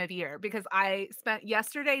that time of year," because I spent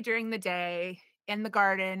yesterday during the day in the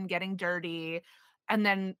garden getting dirty, and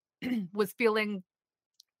then was feeling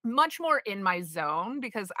much more in my zone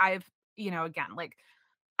because I've again, like,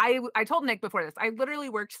 I told Nick before this, I literally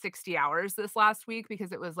worked 60 hours this last week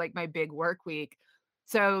because it was, like, my big work week.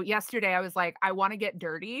 So, yesterday, I was like, "I wanna get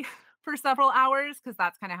dirty for several hours because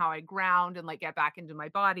that's kinda how I ground and, like, get back into my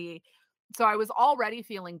body." So, I was already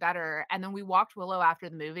feeling better, and then we walked Willow after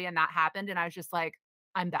the movie, and that happened, and I was just like,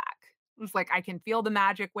 "I'm back." It was like, I can feel the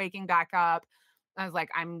magic waking back up. I was like,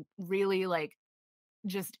 "I'm really, like,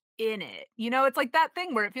 just in it." It's like that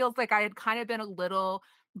thing where it feels like I had kind of been a little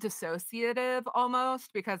dissociative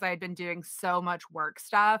almost because I had been doing so much work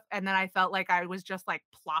stuff, and then I felt like I was just, like,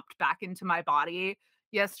 plopped back into my body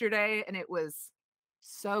yesterday, and it was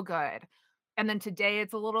so good. And then today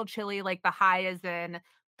it's a little chilly, like, the high is in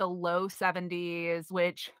the low 70s,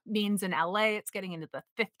 which means in LA, it's getting into the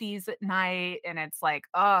 50s at night, and it's like,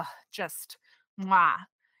 oh, just mwah.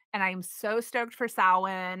 And I'm so stoked for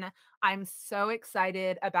Samhain. I'm so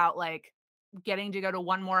excited about, like, getting to go to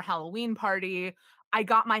one more Halloween party. I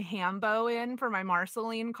got my Hambo in for my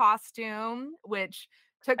Marceline costume, which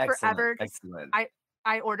took Excellent, forever because excellent. I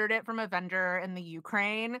I ordered it from a vendor in the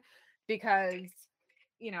Ukraine because,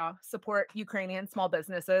 support Ukrainian small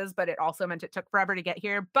businesses, but it also meant it took forever to get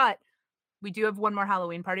here. But we do have one more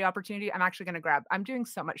Halloween party opportunity. I'm doing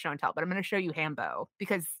so much show and tell, but I'm gonna show you Hambo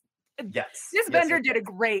because Yes, this yes, vendor yes, did a yes.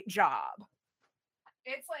 great job.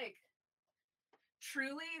 It's like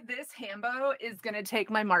truly this Hambo is gonna take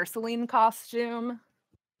my Marceline costume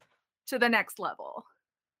to the next level.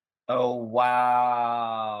 Oh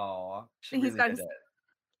wow, she And he's really got did his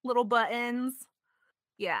little buttons.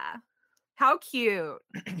 Yeah. How cute.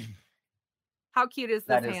 it. How cute is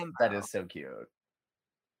this That is Hambo? so cute.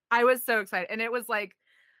 I was so excited, and it was like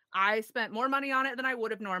I spent more money on it than I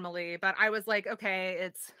would have normally, but I was like, "Okay,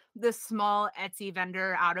 it's this small Etsy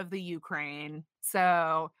vendor out of the Ukraine,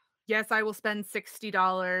 so, yes, I will spend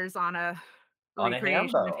 $60 on a On a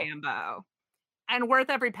recreation of Hambo. Hambo." And worth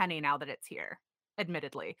every penny now that it's here,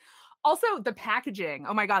 admittedly. Also, the packaging,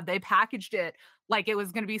 oh my god, they packaged it like it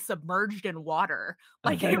was gonna be submerged in water.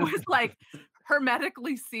 Like, it was, like,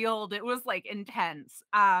 hermetically sealed, it was, like, intense.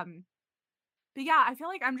 But yeah, I feel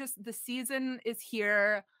like the season is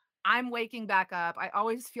here, I'm waking back up, I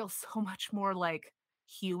always feel so much more, like,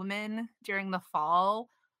 human during the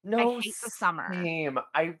fall. I No, hate the summer. same.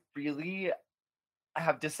 I really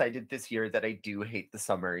have decided this year that I do hate the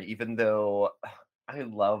summer, even though I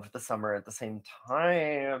love the summer at the same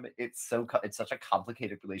time. It's such a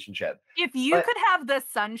complicated relationship. If you But could have the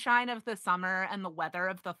sunshine of the summer and the weather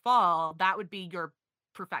of the fall, that would be your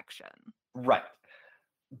perfection. right,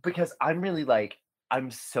 because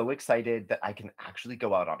I'm so excited that I can actually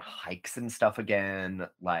go out on hikes and stuff again.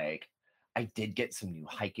 Like I did get some new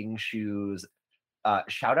hiking shoes.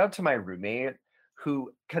 Shout out to my roommate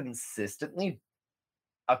who consistently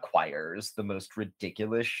acquires the most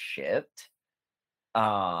ridiculous shit.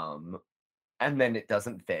 Um, and then it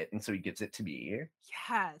doesn't fit, and so he gives it to me.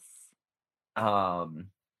 Yes.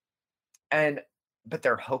 Um, and but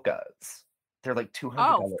they're Hokas. They're like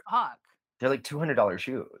Oh, $200 fuck. they're like $200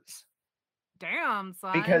 shoes Damn,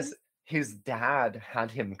 because son. his dad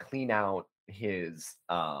had him clean out his,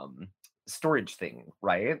 storage thing,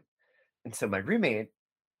 right? And so my roommate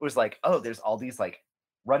was like, "Oh, there's all these, like,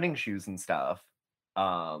 running shoes and stuff,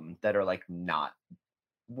 that are, like, not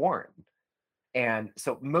worn." And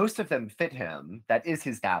so most of them fit him. That is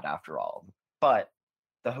his dad after all, but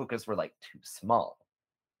the Hokas were, like, too small.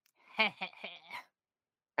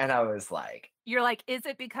 And I was like, You're like, "Is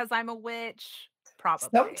it because I'm a witch?"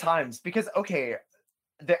 Probably. sometimes because okay,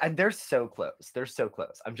 they're so close. They're so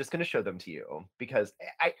close. I'm just gonna show them to you because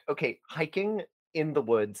I okay, hiking in the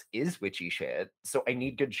woods is witchy shit, so I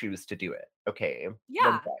need good shoes to do it. Okay,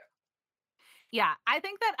 one Yeah. sec. Yeah, I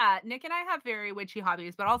think that, Nick and I have very witchy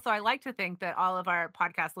hobbies, but also I like to think that all of our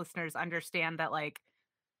podcast listeners understand that, like,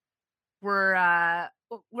 we're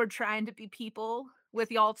trying to be people with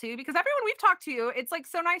y'all too, because everyone we've talked to, it's, like,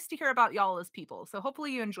 so nice to hear about y'all as people, so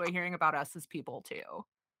hopefully you enjoy hearing about us as people too. Okay,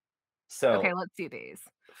 So, let's see these.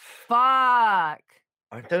 Fuck!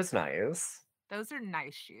 aren't those nice? Those are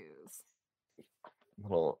nice shoes.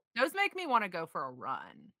 Little Those make me wanna go for a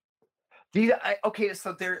run. okay,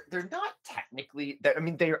 so they're not technically I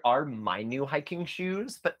mean, they are my new hiking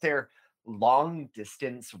shoes, but they're long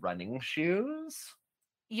distance running shoes.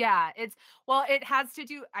 Yeah, it's well, it has to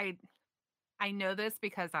do I know this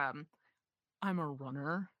because, I'm a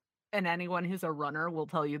runner, and anyone who's a runner will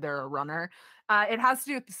tell you they're a runner. It has to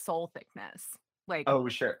do with the sole thickness. Like, Oh,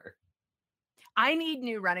 sure. I need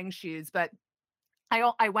new running shoes, but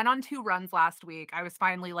I went on 2 runs last week. I was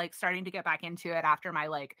finally, like, starting to get back into it after my,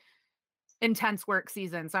 like, intense work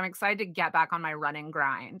season, so I'm excited to get back on my running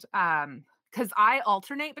grind. Because I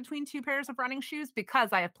alternate between 2 pairs of running shoes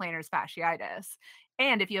because I have plantar fasciitis,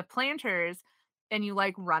 and if you have planters and you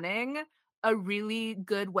like running, a really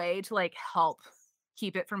good way to, like, help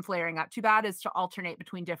keep it from flaring up too bad is to alternate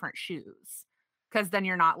between different shoes, because then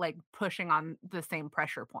you're not, like, pushing on the same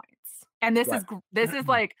pressure points, and Right. this is,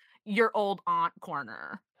 like, your old aunt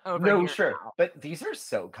corner over No, here sure, now. but these are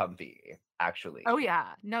so comfy, Oh, actually.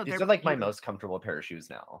 yeah. No, These they're are, like, my beautiful. most comfortable pair of shoes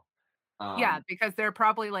now. Yeah, Um because they're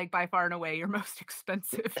probably, like, by far and away your most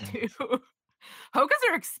expensive too. Hokas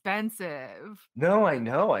are expensive. No, I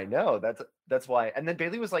know, that's why and then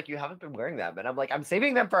Bailey was like, "You haven't been wearing them," and I'm like, "I'm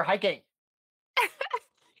saving them for hiking."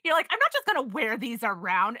 You're like, "I'm not just gonna wear these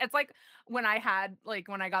around." It's like when I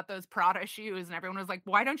got those Prada shoes and everyone was like,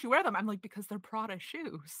 "Why don't you wear them?" I'm like, "Because they're Prada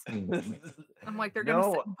shoes." I'm like, "They're gonna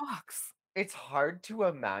sit No, in a box." it's hard to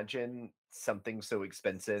imagine something so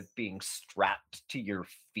expensive being strapped to your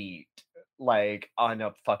feet, like, on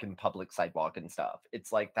a fucking public sidewalk and stuff.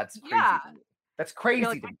 It's like, that's crazy Yeah. to me. That's You're crazy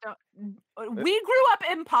like, to "I me. don't." We grew up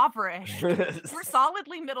impoverished. We're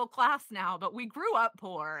solidly middle class now, but we grew up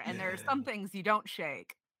poor, and there are some things you don't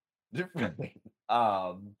shake. Right.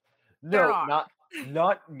 Um, There no, are.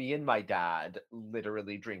 not me and my dad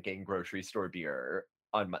literally drinking grocery store beer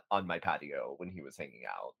on my patio when he was hanging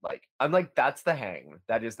out. Like, I'm like, "That's the hang.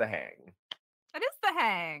 That is the hang." It is the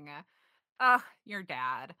hang. Ugh, your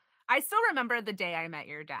dad. I still remember the day I met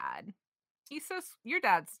your dad. Your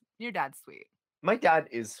dad's sweet. My dad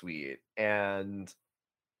is sweet, and,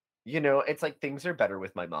 it's like things are better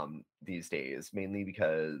with my mom these days, mainly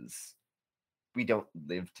because we don't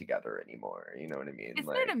live together anymore, you know what I mean? Isn't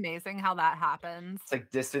it Like, amazing how that happens? it's like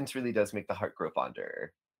distance really does make the heart grow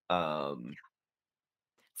fonder. Um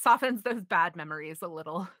Softens those bad memories a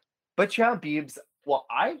little. But yeah, Beebs, well,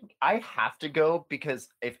 I have to go because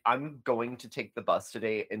if I'm going to take the bus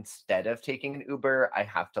today instead of taking an Uber, I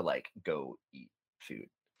have to like go eat food.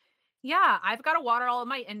 Yeah, I've gotta water all of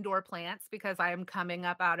my indoor plants because I am coming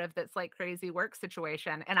up out of this, like, crazy work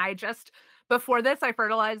situation, and I just before this, I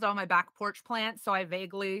fertilized all my back porch plants, so I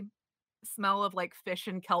vaguely smell of, like, fish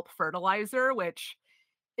and kelp fertilizer, which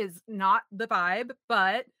is not the vibe,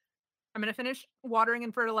 but I'm gonna finish watering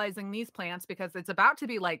and fertilizing these plants because it's about to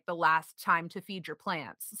be like the last time to feed your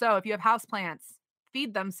plants. So if you have house plants,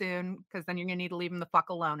 feed them soon because then you're gonna need to leave them the fuck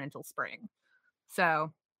alone until spring.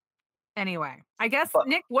 So anyway, I guess But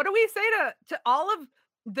Nick, what do we say to all of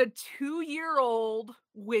the 2-year-old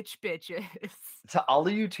witch bitches? to all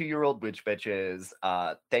of you 2-year-old witch bitches,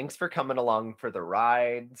 thanks for coming along for the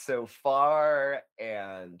ride so far,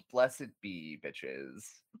 and blessed be bitches.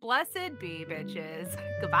 Blessed be bitches.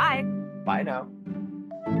 Goodbye. Bye now.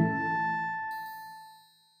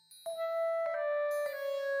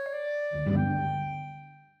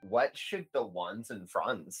 What should the Wands and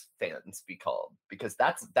Franz fans be called? Because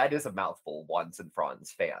that is a mouthful, Wands and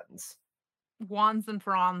Franz fans. Wands and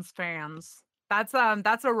Franz fans. That's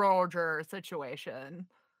a Roger situation.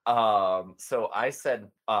 So I said,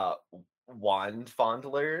 wand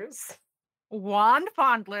fondlers. Wand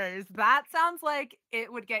fondlers. That sounds like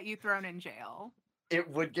it would get you thrown in jail. It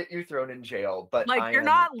would get you thrown in jail, but Like, I you're am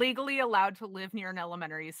not legally allowed to live near an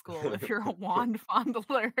elementary school if you're a wand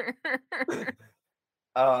fondler.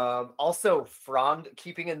 also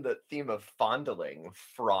keeping in the theme of fondling,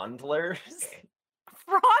 frondlers.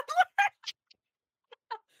 Frondler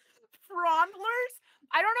frondlers?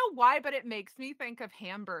 I don't know why, but it makes me think of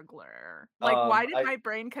Hamburglar. Like, why did I my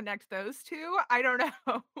brain connect those 2? I don't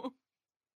know.